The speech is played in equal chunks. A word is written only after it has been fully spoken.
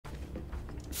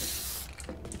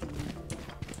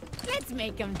Let's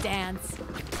make them dance.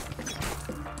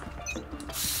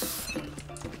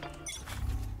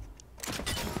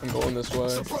 I'm going this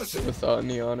way with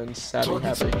Neon and Savvy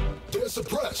Happy. They're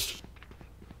suppressed.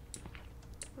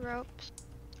 Ropes.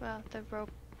 Well, the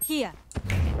rope Here.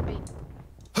 can be.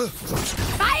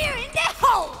 Fire in the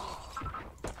hole!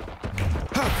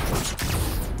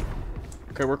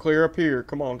 Okay, we're clear up here.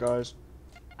 Come on, guys.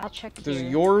 I'll check There's a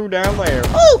here. Yoru down there.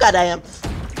 Oh, goddamn!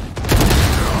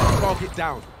 Target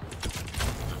down.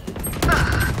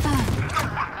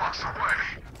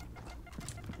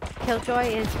 Killjoy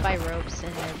is by ropes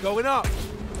and then Going up.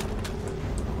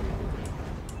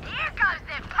 Here goes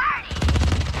the party!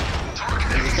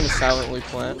 I'm just gonna silently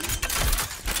plant.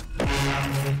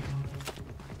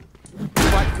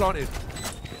 Spike planted.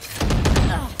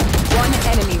 One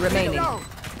enemy remaining. Down.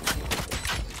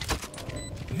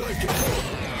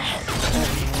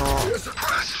 They're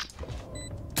suppressed.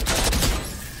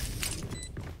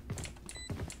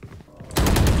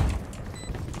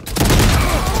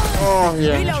 Oh,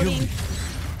 yeah. Reloading.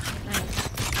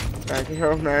 Thank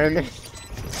you, man.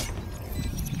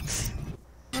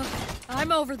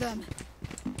 I'm over them.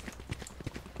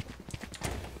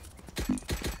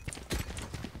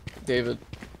 David.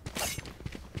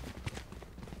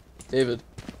 David.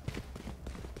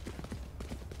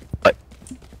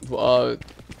 What?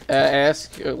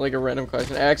 Ask like a random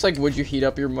question. Ask like, would you heat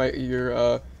up your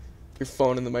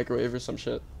phone in the microwave or some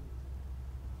shit?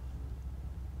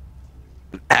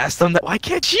 Ask them that. Why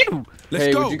can't you? Let's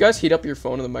Hey, go. would you guys heat up your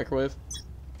phone in the microwave?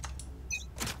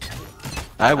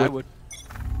 I would.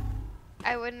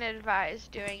 I wouldn't advise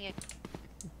doing it.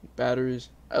 Batteries.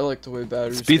 I like the way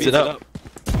batteries Speeds it up.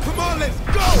 Come on, let's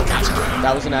go.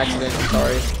 That was an accident. I'm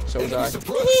sorry. So was I.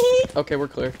 Suppressed. Okay, we're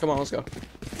clear. Come on, let's go.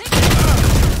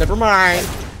 Never mind.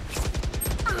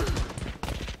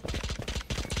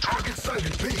 Target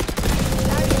sighted B.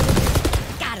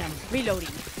 Got him. Reloading.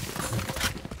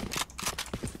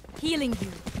 Healing you.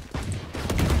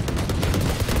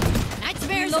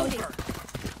 Nightmare's over.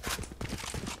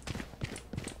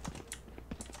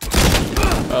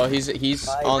 Oh, he's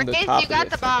on the Riz, top you got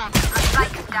of the it.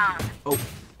 bomb.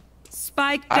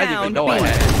 Spike I didn't even down. know I B.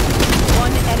 had it.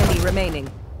 One enemy remaining.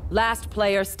 Last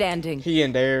player standing. He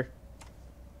and there.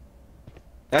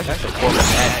 That's just a form of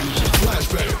adhesion.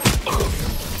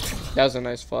 Flashbang. That was a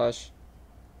nice flash.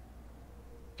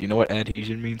 Do you know what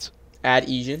adhesion means?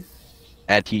 Adhesion.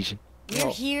 Adhesion. We're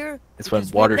No. here. It's when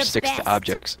because we're water the sticks to best.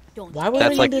 objects. Don't Why would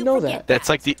That's I like- need to know that? That's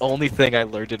like the only thing I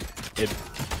learned in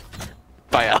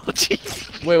biology.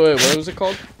 Wait, what was it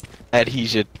called?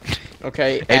 Adhesion.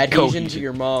 Okay, And adhesion to cohesion.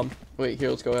 your mom. Wait, here,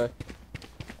 let's go ahead.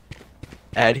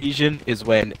 Adhesion is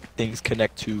when things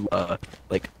connect to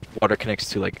like water connects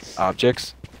to like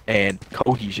objects, and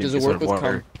cohesion Does it is work when with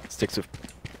water sticks with.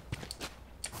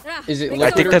 Ah, Is it make I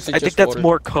liquid think or over. is that's it I think just that's water?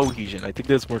 more cohesion. I think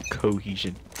that's more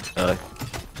cohesion.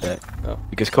 That Oh.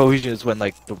 because cohesion is when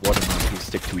like the water molecules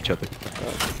stick to each other.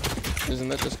 Isn't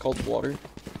that just called water?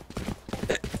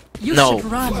 You No.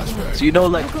 should run. So you know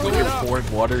like when you're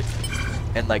pouring water,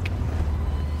 and like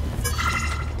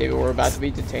David, we're about to be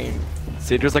detained.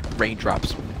 say there's like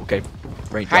raindrops, okay?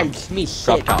 Raindrops. me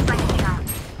Drop shit. top.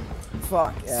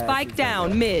 Fuck. Yeah, Spike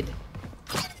down mid.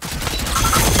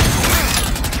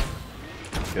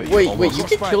 Yo, Wait, almost- you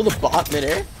can kill the bot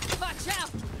midair? Watch out.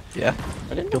 Yeah.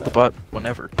 I didn't know Kill the that. bot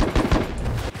whenever.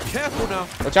 Careful now.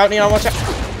 Watch out, Neon, watch out.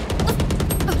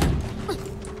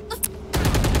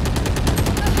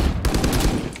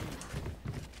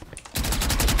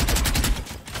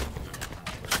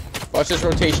 Watch this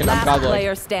rotation, I'm Last godlike.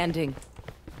 player standing.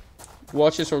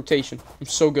 Watch this rotation. I'm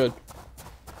so good.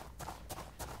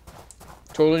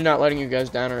 Totally not letting you guys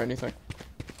down or anything.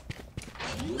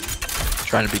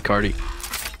 Trying to be Cardi.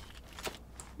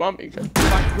 Bumpy. Spike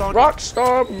planted.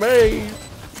 Rockstar made.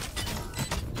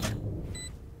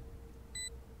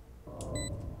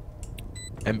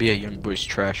 NBA Youngboy's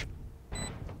trash.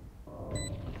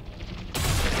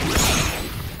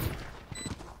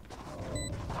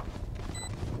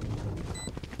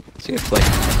 See it play.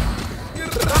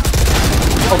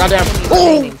 Oh, goddamn. Enemy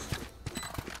Oh! remaining.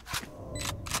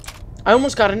 I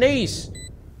almost got an ace.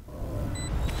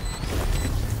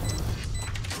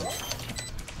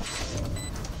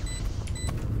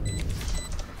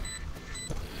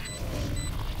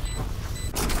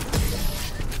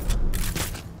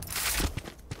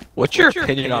 What's your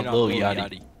opinion on Lil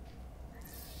Yachty?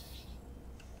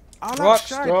 I'll Rockstar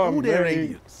outshine all their made.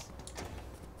 aliens.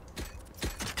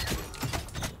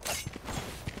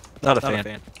 Not a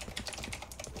fan.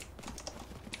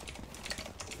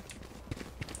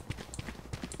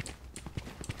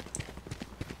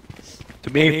 To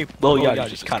me, Lil Yachty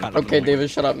just kind of. Okay, David,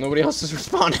 shut up. Nobody else is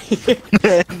responding.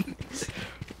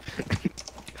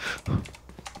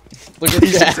 Look at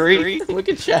chat. Look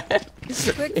at chat.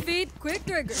 Quick feet, quick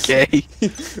trigger. Okay.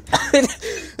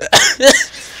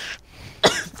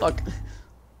 Fuck.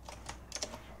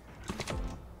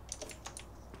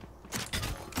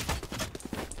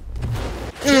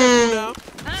 Now,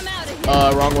 I'm out of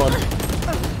here. Wrong one.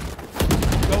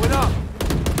 going up.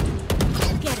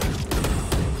 Get it.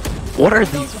 What are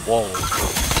these walls?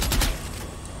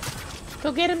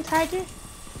 Go get him, Tiger.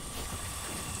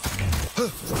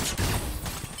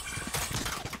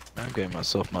 I'm getting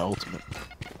myself my ultimate.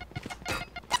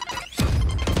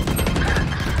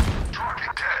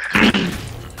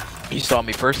 He saw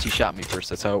me first, he shot me first.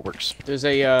 That's how it works. There's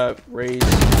a raise.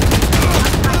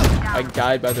 I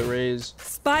died by the raise.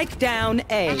 Spike down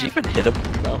A. Did you even hit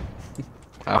him? No.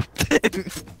 Oh.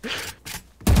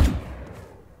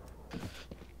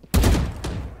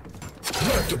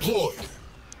 Threat deployed.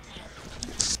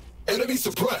 Enemy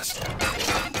suppressed.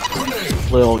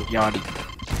 Grenade. Lil Yachty.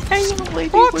 Hey, young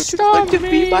lady, would you like to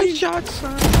be my shot,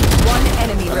 son? One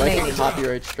enemy I might remaining. get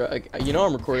copyright strike. You know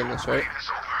I'm recording this, right?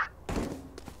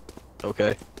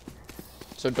 Okay.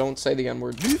 So don't say the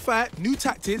N-word. New fight, new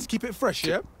tactics, keep it fresh,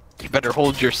 yeah? You better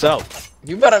hold yourself.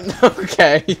 You better.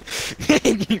 Okay.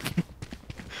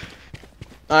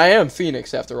 I am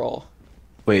Phoenix after all.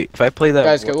 Wait, if I play that.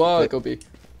 Guys, go B.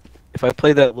 If I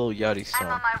play that Lil Yachty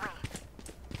song,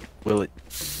 will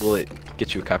it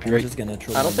get you a copyright?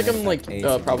 I don't think I'm like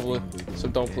probably. So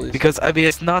don't please. Because I mean,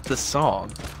 it's not the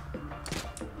song.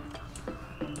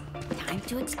 Time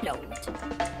to explode.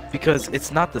 Because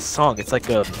it's not the song. It's like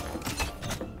a.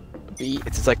 Beat.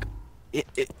 It's like.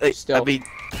 I Still. mean,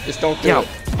 Just don't do yeah, it.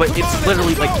 but it's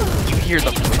literally like you hear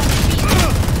the.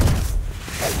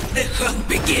 The hunt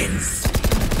begins.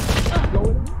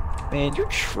 Man, you're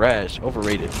trash.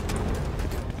 Overrated.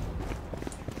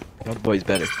 Young boy's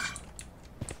better.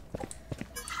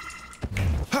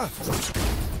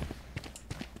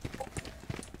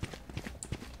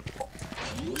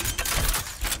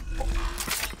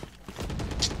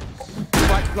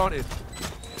 Spike planted.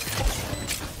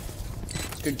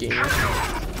 Good game.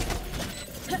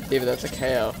 David, that's a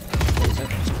KO.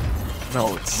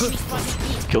 No,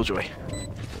 it's Killjoy.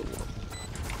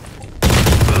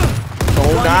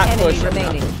 Oh, One not enemy push it. Not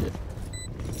remaining. push it.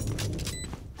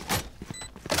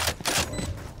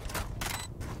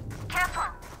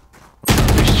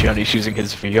 There's Johnny's using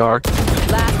his VR.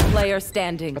 Last player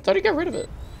standing. I thought he got rid of it.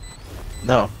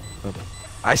 No.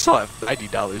 I still have $90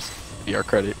 VR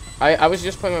credit. I was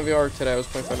just playing my VR today. I was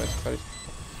playing Five Nights at Freddy's.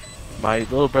 My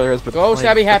little brother has been Go, playing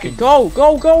Stabby Happy. frickin- Go,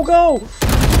 go, go, go!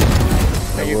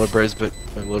 My little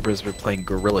brother's been playing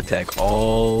Gorilla Tag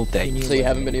all day. So you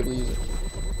haven't been able to use it.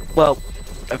 Well,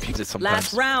 I've used it sometimes.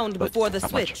 Last round but before the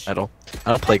not much. switch. I don't play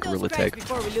Send those Gorilla strikes Tag.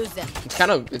 Before we lose them.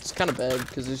 It's kind of bad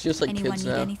because it's just like Anyone kids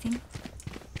need now. anything?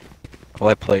 All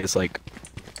I play is like,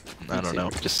 I Beat don't know,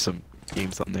 Saber. just some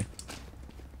games on there.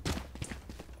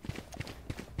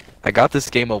 I got this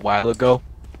game a while ago.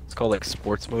 It's called like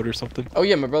Sports Mode or something. Oh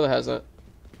yeah, my brother has that.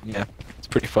 Yeah, it's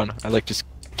pretty fun. I like just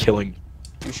killing.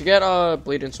 You should get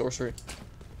Blade and Sorcery.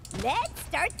 Let's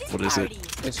start this What is it?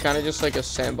 party. It's kind of just like a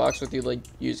sandbox with you like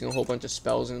using a whole bunch of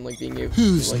spells and like being able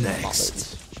Who's to like next? pop it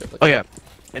and shit like Oh that. yeah,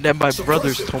 and then my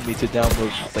brothers told me to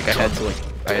download. Like I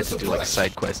had to do like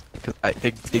side quests. Cause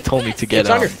they told me to get It's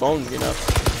on your phone, you know.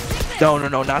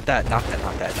 No, not that.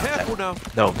 Careful now.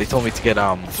 No, they told me to get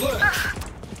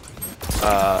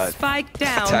Spike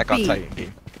down Attack on B. Titan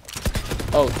game.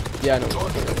 Oh yeah, I know.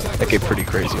 That game pretty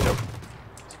crazy though.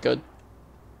 It's good.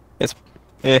 It's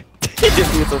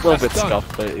it's a little bit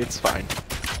scuffed, but it's fine.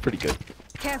 It's pretty good.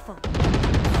 Careful.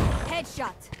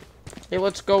 Headshot. Hey,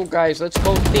 let's go, guys. Let's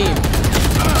go, team.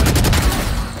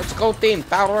 Let's go, team.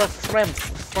 Power of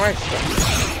strength.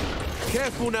 Strength.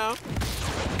 Careful now.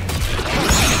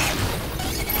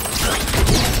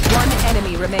 One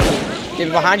enemy remaining.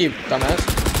 David, behind you,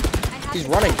 dumbass. He's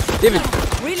running. David.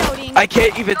 Reloading. I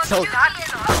can't even tell.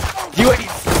 You ain't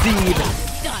seen.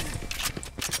 Done.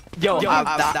 Yo, I'm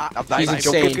not He's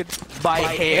insane. joking. My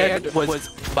hand was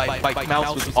my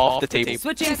mouse was off the table.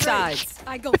 Switching sides.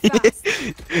 I go fast.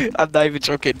 I'm not even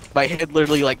joking. My hand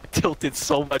literally like tilted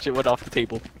so much it went off the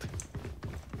table.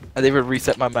 I didn't even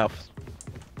reset my mouse.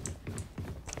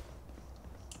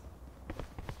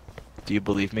 Do you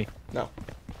believe me? No.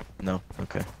 No.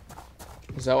 Okay.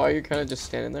 Is that why you're kind of just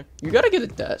standing there? You gotta get a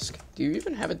desk. Do you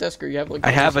even have a desk, or you have like?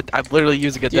 I have it. I'm literally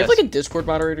using a Do you have desk. like a Discord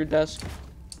moderator desk?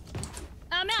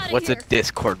 I'm out of What's a here.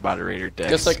 Discord moderator desk?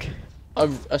 Just like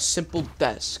a simple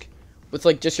desk with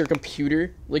like just your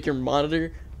computer, like your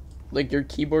monitor, like your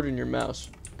keyboard and your mouse.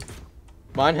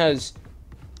 Mine has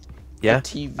Yeah. a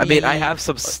TV. I mean, I have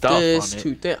some stuff this, on it.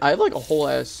 two things. I have like a whole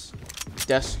ass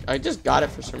desk. I just got it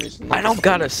for some reason. I don't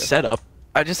got a setup.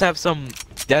 I just have some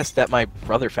desk that my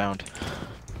brother found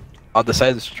on the side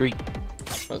of the street.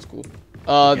 That's cool.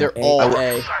 They're Yeah. all I-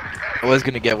 A. I was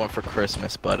gonna get one for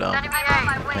Christmas, but yeah,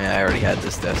 I already had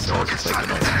this desk, so I was just like, you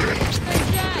know, screw it, I'm just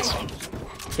gonna get this one.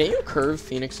 Can you curve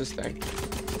Phoenix's thing?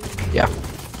 Yeah.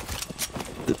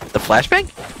 The flashbang?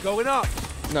 Going up.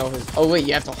 No, his. Oh wait,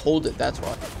 you have to hold it. That's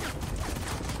why.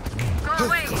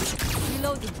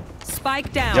 Reloading.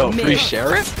 Spike down. Yo, mid. free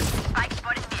sheriff?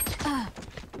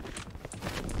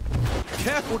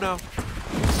 Careful now.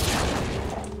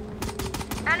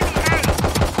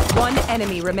 One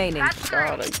enemy remaining.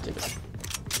 God, I did it.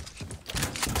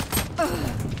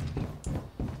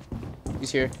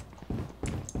 He's here.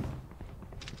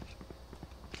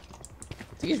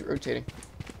 I think he's rotating.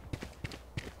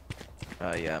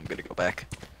 Yeah, I'm gonna go back.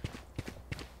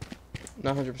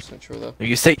 Not 100% sure though.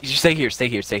 You stay here, stay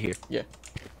here, stay here. Yeah.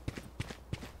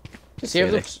 Does he have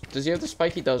Stay the? Does he have the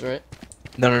spike? He does, right?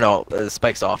 No, the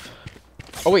spike's off.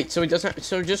 Oh wait, so he doesn't.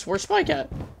 So just where's Spike at?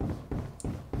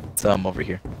 So I'm over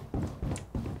here.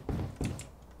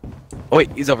 Oh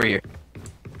wait, he's over here.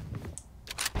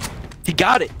 He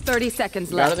got it! 30 seconds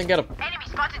Got left. it, then get him.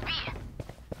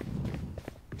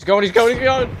 He's going. He's going. He's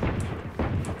going.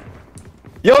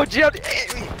 Yo, Jim!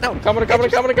 No, Coming.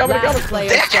 Last player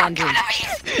standing.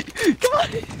 come on!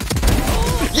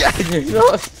 Yeah.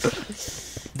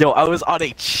 Yo, I was on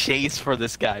a chase for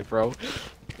this guy, bro.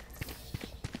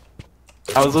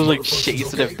 I was literally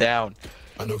chasing him down.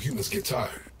 I know humans get tired.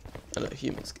 I know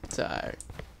humans get tired.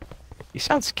 He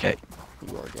sounds gay.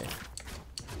 You are gay.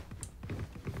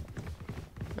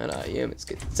 I know humans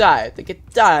get tired. They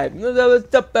get tired.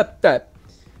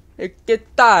 They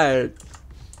get tired.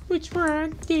 Which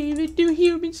one, David? Do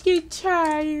humans get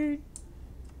tired?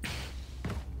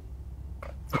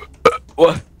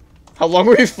 What? How long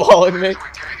were you following me?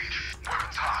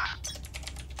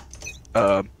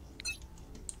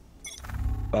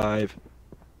 5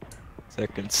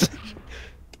 seconds.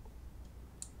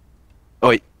 Oh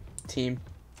wait, Team.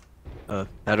 how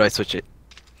do I switch it?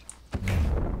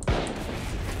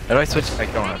 How do I switch? I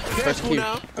don't know. Press Careful Q.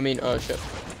 now. I mean, shit.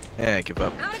 Yeah, I give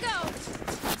up. Gotta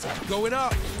go. Going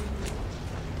up.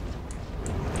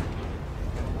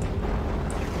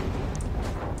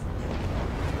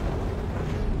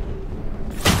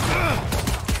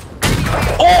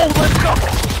 Oh, let's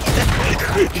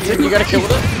go! You gotta kill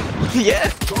with it? Yeah.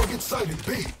 Target sighted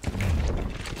B.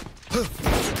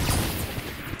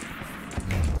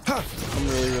 I'm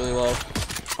really low.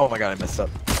 Oh my god, I messed up.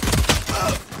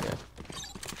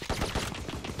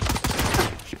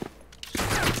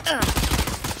 Yeah.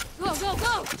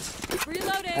 Go.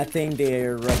 Reloading. I think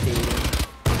they're rotating.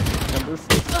 Number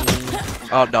 15.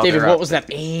 Oh no, David, they're what out. was that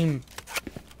aim?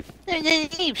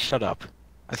 Shut up.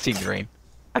 I've seen your aim.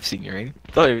 I've seen your aim.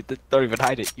 Don't even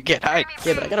hide it. You can't hide.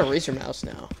 Yeah, but I got a Razer mouse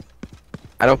now.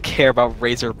 I don't care about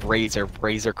Razer,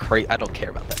 crate. I don't care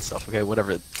about that stuff. Okay,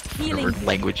 whatever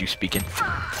language you speak in.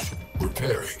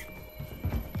 Repairing.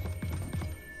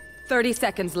 30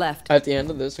 seconds left. At the end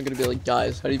of this, I'm gonna be like,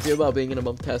 guys, how do you feel about being in a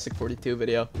Mumtastic 42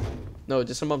 video? No,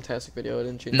 just a Mumtastic video. I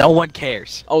didn't change. No one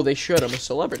cares. Oh, they should. I'm a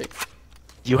celebrity.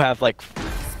 You have like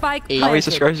Spike Eight. how many planted.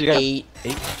 subscribers you got? 8.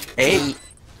 8.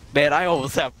 Man, I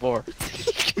almost have 4.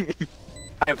 I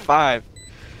have 5.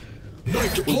 Knife Well, you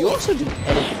deployed. also do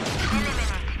editing.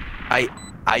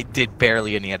 I did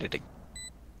barely any editing.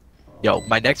 Yo,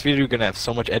 my next video gonna have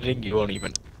so much editing you won't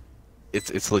even.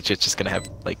 It's legit just gonna have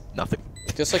like nothing.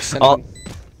 Just like I'll- sending,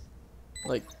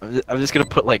 like I'm just gonna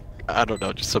put like I don't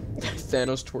know, just some.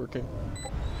 Thanos twerking.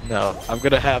 No, I'm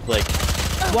gonna have like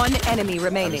One enemy I'm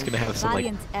remaining. just gonna have some like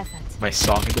Valiant effort. my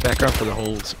song in the background for the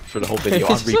whole video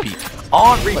on repeat.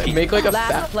 On Like, repeat. make like a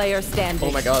Last fat. player standing.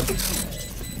 Oh my god,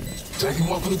 Taking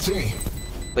one for the team.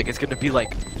 Like it's gonna be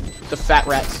like the Fat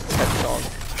Rats type song.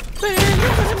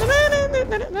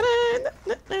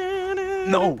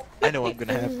 no. I know I'm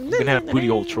gonna have. I'm gonna have Booty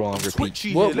Hole Troll on repeat.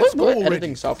 Twitchy What, here. Let's what go already.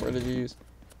 editing software did you use?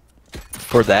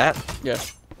 For that, Yeah.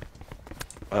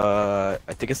 I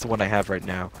think it's the one I have right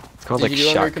now. It's called Did like you do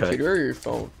it on your Shotcut. computer or your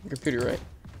phone? Your computer,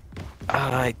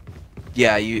 right?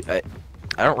 Yeah, I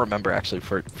don't remember actually.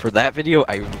 For that video,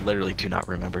 I literally do not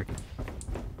remember.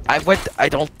 I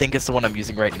don't think it's the one I'm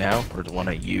using right now, or the one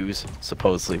I use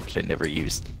supposedly, which I never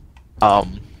used. I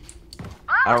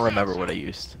don't remember what I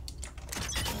used.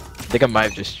 I think I might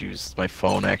have just used my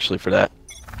phone actually for that.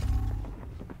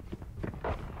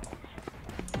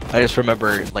 I just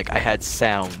remember like I had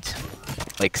sound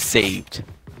like saved,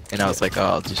 and I was like, oh,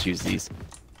 I'll just use these.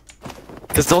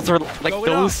 Because those are like Going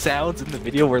those up. sounds in the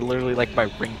video were literally like my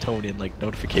ringtone in like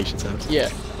notification sounds. Yeah.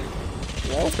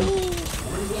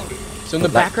 So in the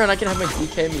background, I can have my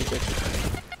DK music.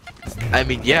 I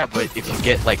mean, yeah, but if you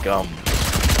get like you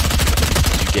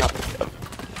get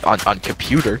on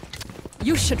computer,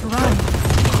 You should run.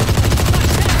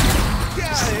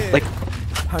 like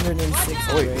 106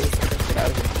 Oh, wait, grade. get out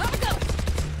of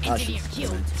here. Oh, she's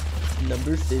killed.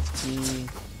 Number 15.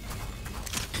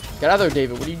 Get out of there,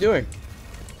 David. What are you doing?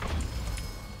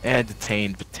 and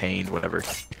detained, whatever.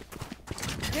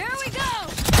 Here we go.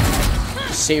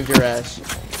 Saved your ass.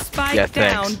 Spike Yeah,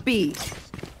 down thanks. B.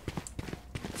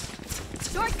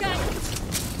 Shortcut.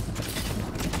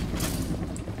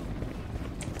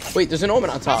 Wait, there's an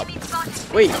omen on top.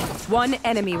 Wait. One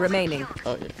enemy remaining.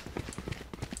 Oh, yeah.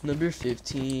 Number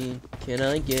 15. Can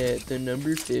I get the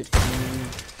number 15?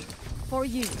 For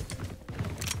you.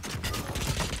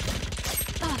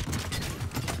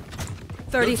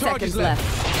 30 No charges seconds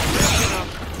left.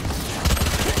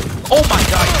 Oh my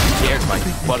god, you scared my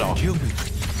butt off. Kill me.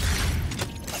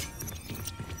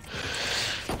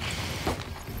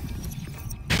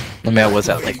 I mean, I was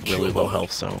at like really low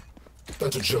health, so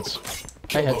That's a joke. I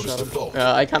Kill mode is headshot him. default.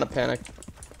 I kind of panicked.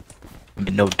 I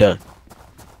mean, no duh.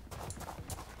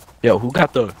 Yo, who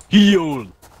got the heal?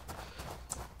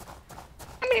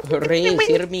 Hooray,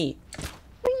 hear me.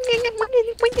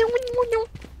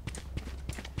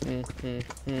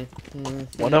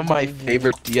 One of my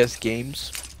favorite DS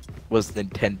games was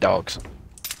Nintendogs.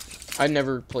 I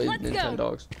never played Let's go.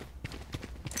 Nintendogs.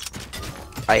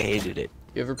 I hated it.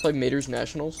 You ever played Mater's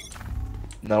Nationals?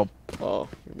 No, Oh,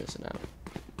 you're missing out.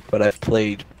 but I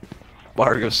played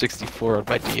Mario 64 on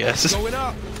my DS Going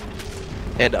up.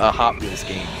 and a Hot Wheels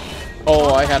game.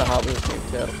 Oh, I had a Hot Wheels game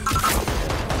too.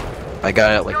 I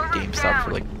got it at like GameStop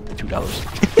for like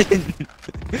 $2.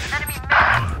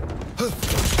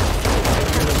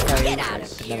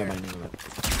 Never mind.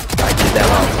 I did that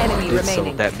while I Enemy was blinded, so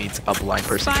remaining. that means a blind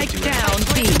person can Spike do it. down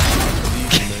B.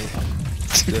 Easy,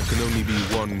 mate. There can only be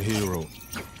one hero.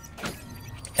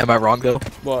 Am I wrong though?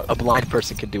 What? A blind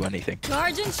person can do anything.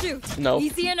 Charge and shoot. No.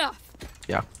 Easy enough.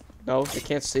 No, they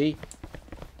can't see.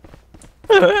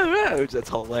 That's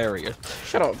hilarious.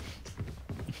 Shut up.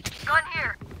 Gun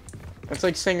here. That's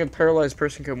like saying a paralyzed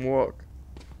person can walk.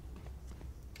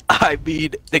 I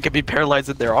mean, they could be paralyzed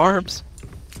in their arms.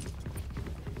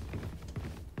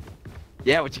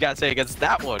 Yeah, what you gotta say against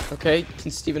that one? Okay, can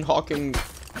Stephen Hawking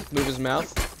move his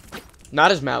mouth?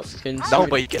 Not his mouth. Can No, Stephen-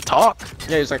 but you can talk.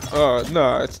 Yeah, he's like,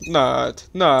 not.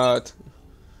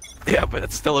 Yeah, but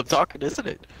it's still him talking, isn't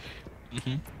it?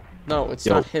 No, it's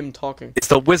Yo. not him talking. It's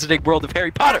the Wizarding World of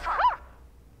Harry Potter.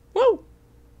 Woo!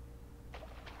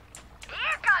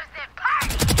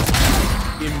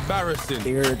 Embarrassing.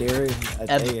 Dear.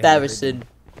 Embarrassing.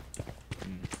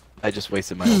 I just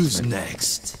wasted my ultimate.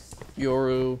 next?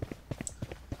 Yoru's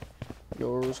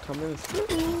coming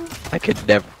through. I could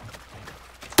never.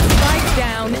 Spike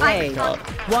down A. God.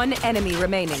 One enemy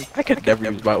remaining. I could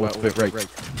never use my ultimate right.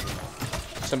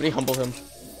 Somebody humble him.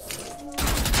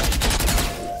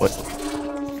 What?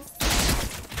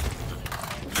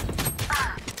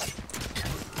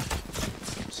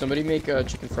 Somebody make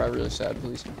chicken fry really sad,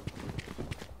 please.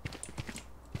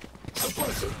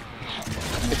 Suppressor.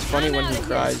 It's funny I'm when outta he here.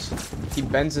 cries. He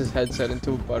bends his headset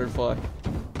into a butterfly.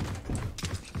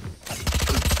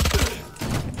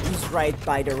 He's right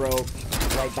by the rope.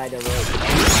 Right by the rope.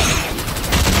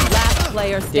 Last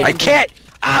player I standing. can't.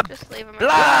 I'm Just leave him.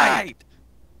 blind.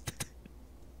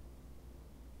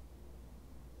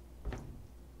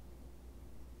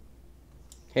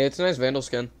 Hey, it's a nice Vandal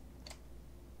skin.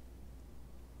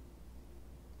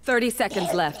 30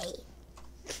 seconds left.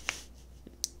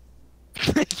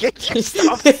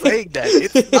 Stop saying that.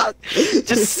 It's not.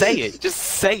 Just say it. Just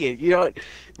say it. You know, what?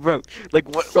 Bro. Like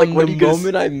what? From Like what the are you gonna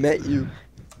moment I met you,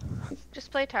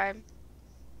 Just play time.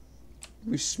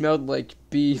 you smelled like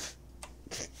beef.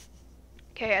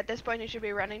 Okay, at this point you should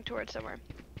be running towards somewhere.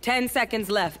 10 seconds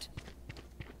left.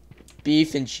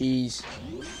 Beef and cheese.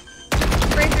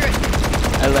 Break through it.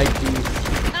 I like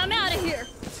beef I'm out of here.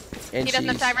 and He doesn't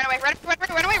have cheese. time. Run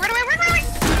away. Run away.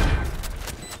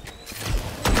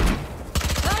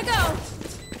 Gotta go.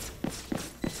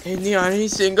 Any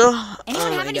single? Anyone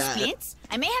Oh have my any God. splints?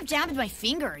 I may have jammed my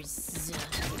fingers.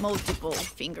 Multiple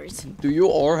fingers. Do you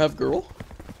all have girl?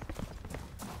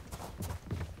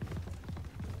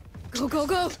 Go, go,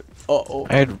 go. Uh-oh.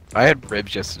 I had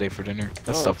ribs yesterday for dinner.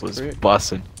 That Oh, stuff was great.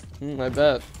 bussin'. I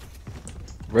bet.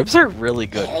 Ribs are really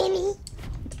good.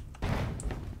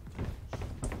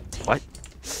 What?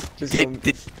 Just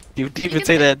Did you even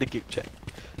say that in the game chat?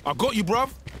 I got you, bruv.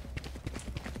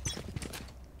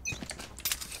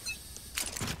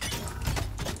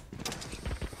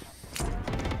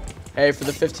 Hey, for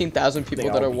the 15,000 people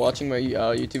that are watching my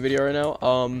YouTube video right now,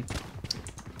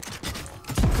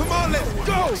 Come on, let's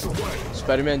go!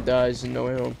 Spider-Man dies in No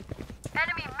Way Home.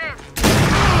 Enemy missed.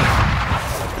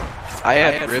 I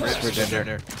had ribs for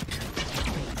dinner.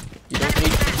 You don't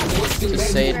need to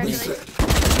say it.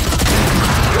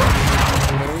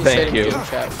 Thank you.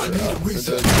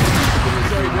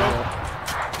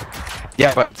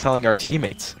 Yeah, but I'm telling our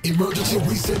teammates. Emergency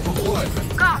reset required.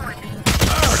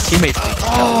 Our teammates need to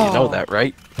tell you know that,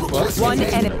 right? One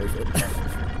enemy.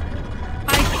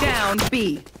 Spike down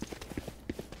B.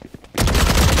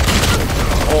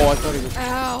 Oh, I thought he was.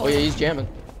 Ow. Oh yeah, he's jamming.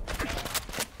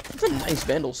 That's a nice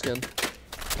Vandal skin.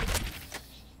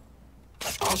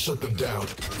 I'll shut them down.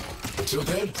 Until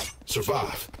then,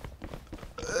 survive.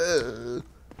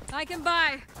 I can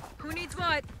buy. Who needs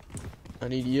what? I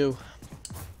need you.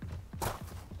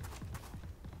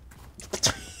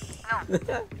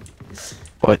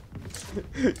 What?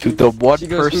 To the one She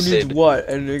goes, who person. needs what?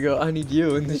 And they go, I need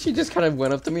you. And then she just kind of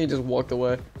went up to me and just walked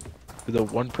away. To the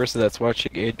one person that's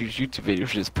watching Andrew's YouTube video,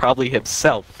 which is probably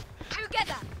himself.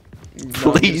 Together.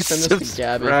 No, Please just send this to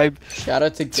Gabby. subscribe. Shout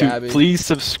out to Gabby. Please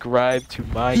subscribe to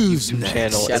my YouTube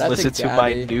channel Shout and out to listen to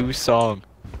my Gabby. new song,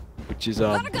 which is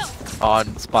on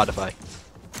Spotify.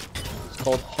 It's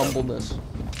called Humbleness.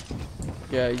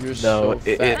 Yeah, you're No, so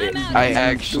fat. I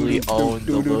actually own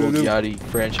the Lil Yachty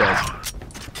franchise.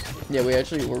 Yeah,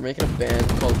 we're making a band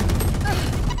called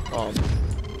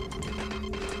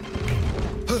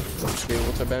okay,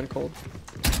 what's our band called?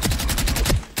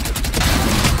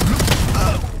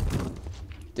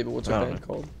 David, what's our band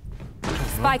called?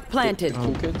 Spike planted.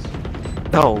 Cool Kids?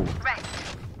 No.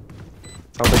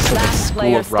 Sounds like some like Last School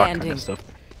player of Rock standing. kind of stuff.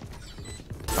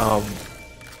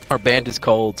 Our band is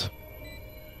called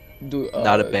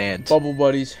not a band. Bubble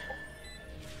Buddies.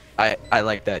 I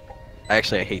like that. I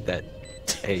hate that.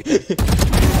 I hate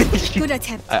that. Good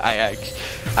attempt.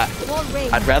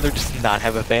 I'd rather just not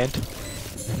have a band.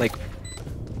 Like,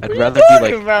 I'd rather be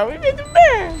like. We made the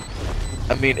band.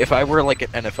 I mean, if I were like an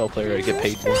NFL player, I'd get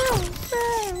paid more.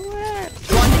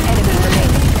 One enemy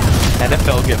remaining.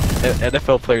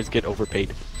 NFL players get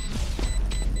overpaid.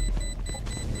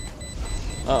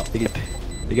 Oh.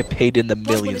 They get paid in the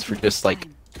millions for just like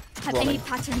Have any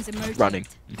patterns emerged? running.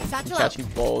 Satchel up. Catching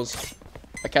balls.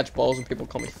 I catch balls and people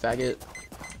call me faggot.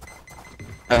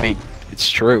 I mean, it's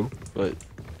true, but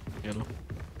you know.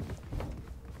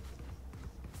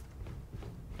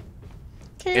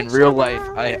 In real life,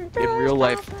 I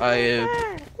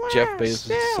am Jeff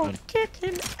Bezos' son.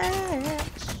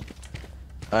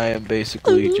 I am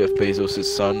basically Jeff Bezos'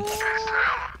 son.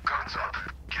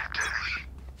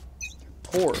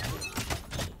 Poor.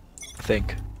 I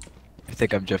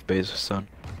think I'm Jeff Bezos' son.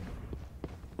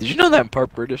 Did you know that I'm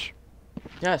part British?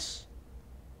 Yes.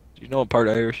 Did you know I'm part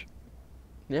Irish?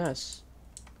 Yes.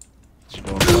 Did you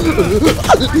know I'm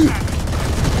part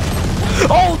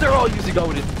Oh, they're all using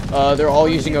Odin. They're all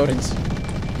using Odins.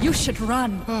 You should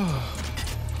run.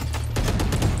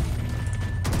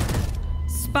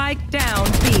 Spike down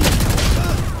B.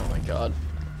 Oh my god.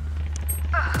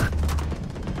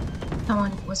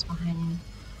 Someone was behind me.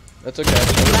 That's okay.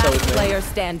 That was Last me. player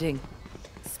standing.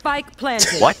 Spike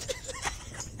planted. What?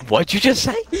 What'd you just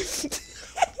say?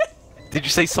 Did you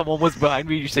say someone was behind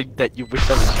me? You said that you wish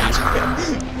I was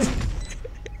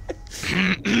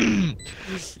you.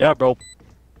 Yeah, bro.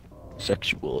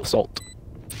 Sexual assault.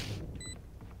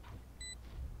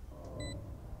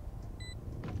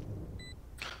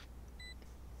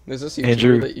 There's this YouTuber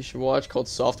Andrew. that you should watch called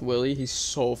Soft Willy. He's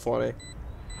so funny.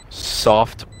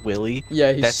 Soft Willy?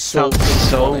 Yeah, he's that so sounds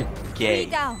so funny. gay.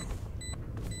 Down.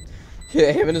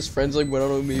 Yeah, him and his friends like went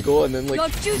on Omegle and then like, Your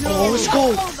duty oh, is let's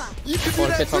go. over. You can do Oh, I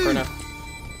that can't talk too. right now.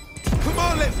 Come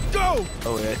on, let's go!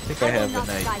 Oh, yeah, I think I have an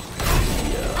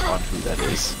idea on who that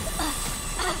is.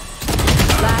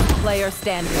 Last player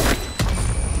standing.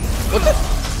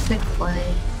 Good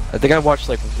play. I think I watched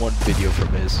like one video from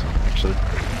his, actually.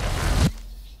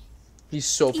 He's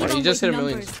so funny. Even He just with hit 1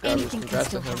 million numbers, subscribers. anything can Congrats to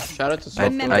still him. happen. Shout out to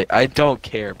Soft Willy. I don't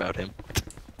care about him.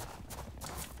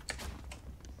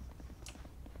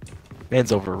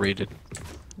 Man's overrated.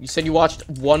 You said you watched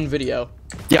one video.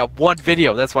 Yeah, one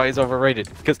video. That's why he's overrated.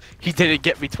 Because he didn't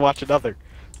get me to watch another.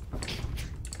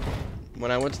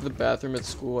 When I went to the bathroom at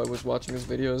school, I was watching his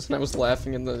videos and I was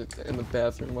laughing in the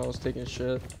bathroom while I was taking a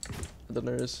shit at the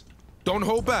nurse. Don't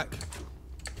hold back.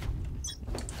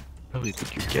 I really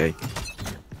think you're gay.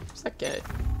 Is that gay?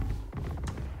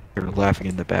 You're laughing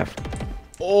in the bathroom.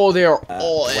 Oh, they are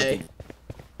all A.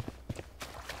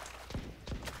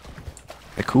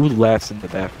 Like, who laughs in the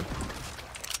bathroom?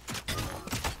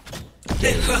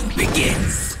 The hunt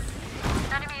begins.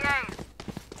 Enemy A.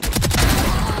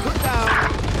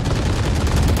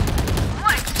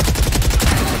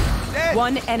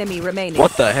 One enemy remaining.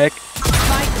 What the heck?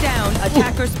 Spike down.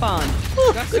 Attacker spawn.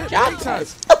 Good job,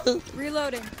 guys.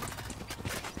 Reloading.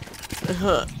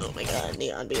 Oh my god,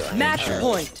 Neon be like. Match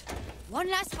point. One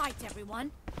last fight, everyone.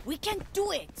 We can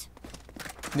do it.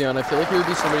 Neon, I feel like it would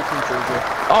be somebody from Georgia.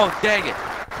 Oh, dang it.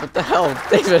 What the hell,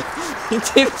 David?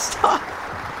 David, stop.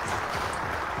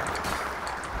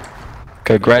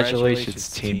 Congratulations,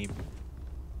 team.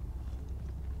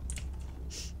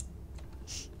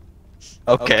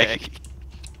 Okay.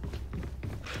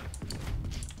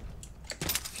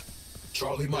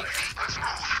 Charlie Mike.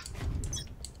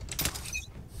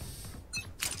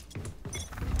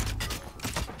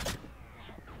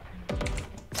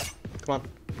 Come on.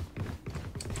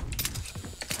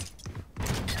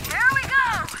 Here we go.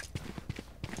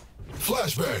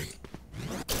 Flashbang.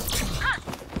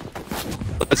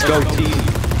 Let's go, team.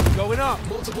 Going up.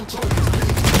 Multiple targets.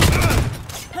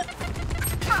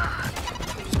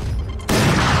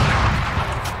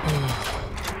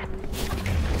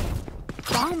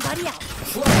 Bomb buddy out.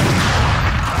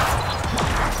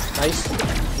 Nice.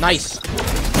 Nice.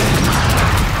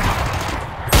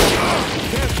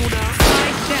 Careful now.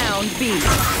 Spike down. B.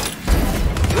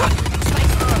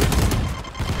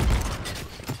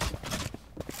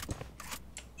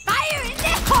 Fire in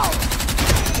the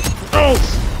hole.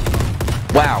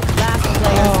 Wow. Last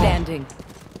player standing.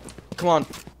 Come on.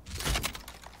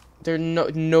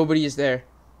 Nobody is there.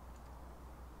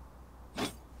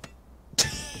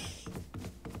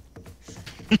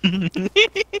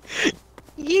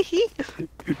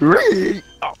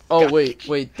 Oh wait,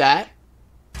 that?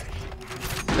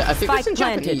 I think that's in Spike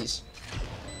planted. Japanese.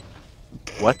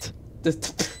 What?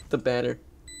 The banner.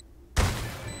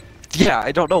 Yeah,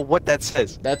 I don't know what that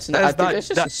says. That's That I is think not. that's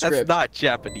just a That's script. not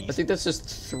Japanese. I think that's just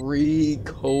 3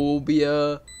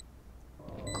 Kobia.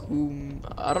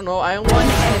 I don't know. I only One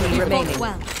enemy Both remaining.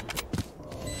 well.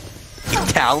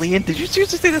 Italian? Did you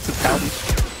seriously say that's Italian?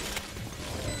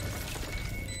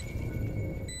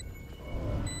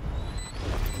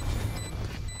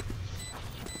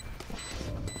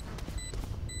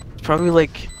 It's probably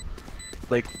like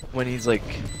when he's like,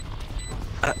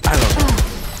 I don't know.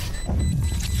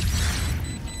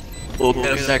 We'll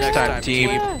get us next time,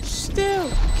 team.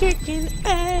 Still kicking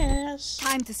ass.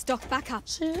 Time to stock back up.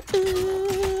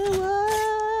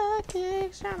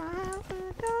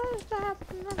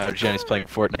 Oh, Gianni's playing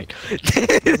Fortnite.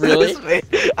 Really?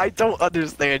 I don't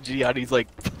understand Gianni's like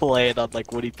playing on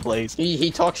like what he plays. He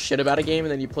talks shit about a game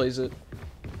and then he plays it.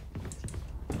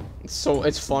 It's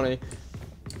funny.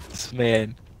 This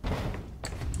man.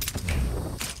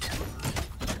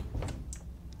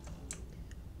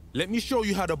 Let me show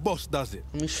you how the boss does it.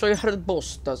 Let me show you how the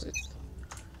boss does it.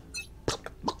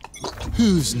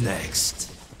 Who's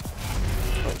next?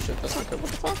 Oh shit, that's not good.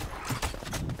 What the fuck?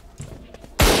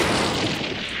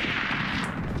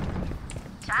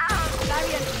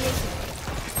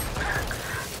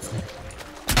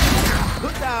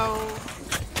 Put down.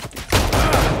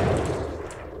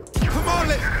 Come on,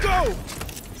 let's go.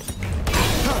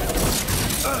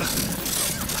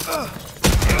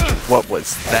 What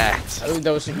was that?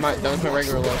 That was my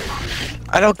regular life.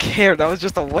 I don't care. That was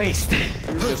just a waste.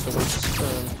 It was just a waste of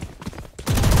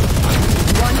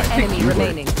One enemy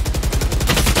remaining.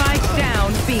 Spike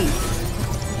down. B.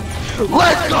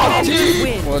 Let's go, team.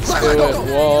 Win. Let's do it.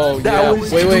 Whoa, yeah.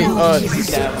 Wait.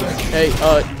 Hey,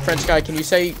 French guy, can you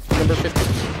say number 50?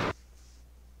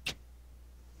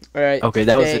 Alright. Okay,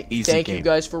 that was an easy Thank game. you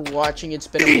guys for watching. It's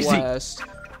been a blast.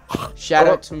 Shout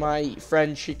out to my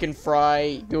friend Chicken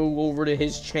Fry. Go over to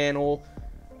his channel.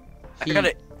 He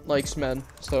likes men,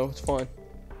 so it's fine.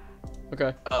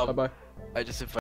 Okay. Bye-bye. I just